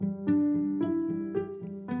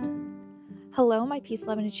Hello, my peace,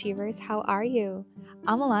 love, and achievers. How are you?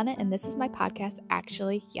 I'm Alana, and this is my podcast,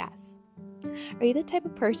 Actually Yes. Are you the type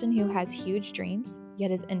of person who has huge dreams,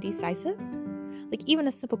 yet is indecisive? Like even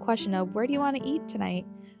a simple question of, where do you want to eat tonight?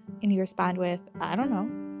 And you respond with, I don't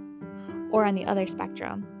know. Or on the other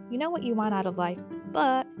spectrum, you know what you want out of life,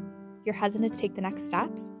 but you're hesitant to take the next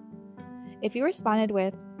steps? If you responded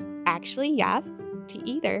with, actually yes, to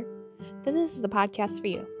either, then this is the podcast for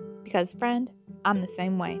you. Because, friend, I'm the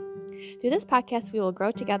same way. Through this podcast, we will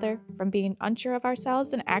grow together from being unsure of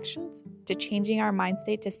ourselves and actions to changing our mind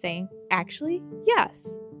state to saying, actually,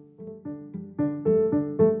 yes.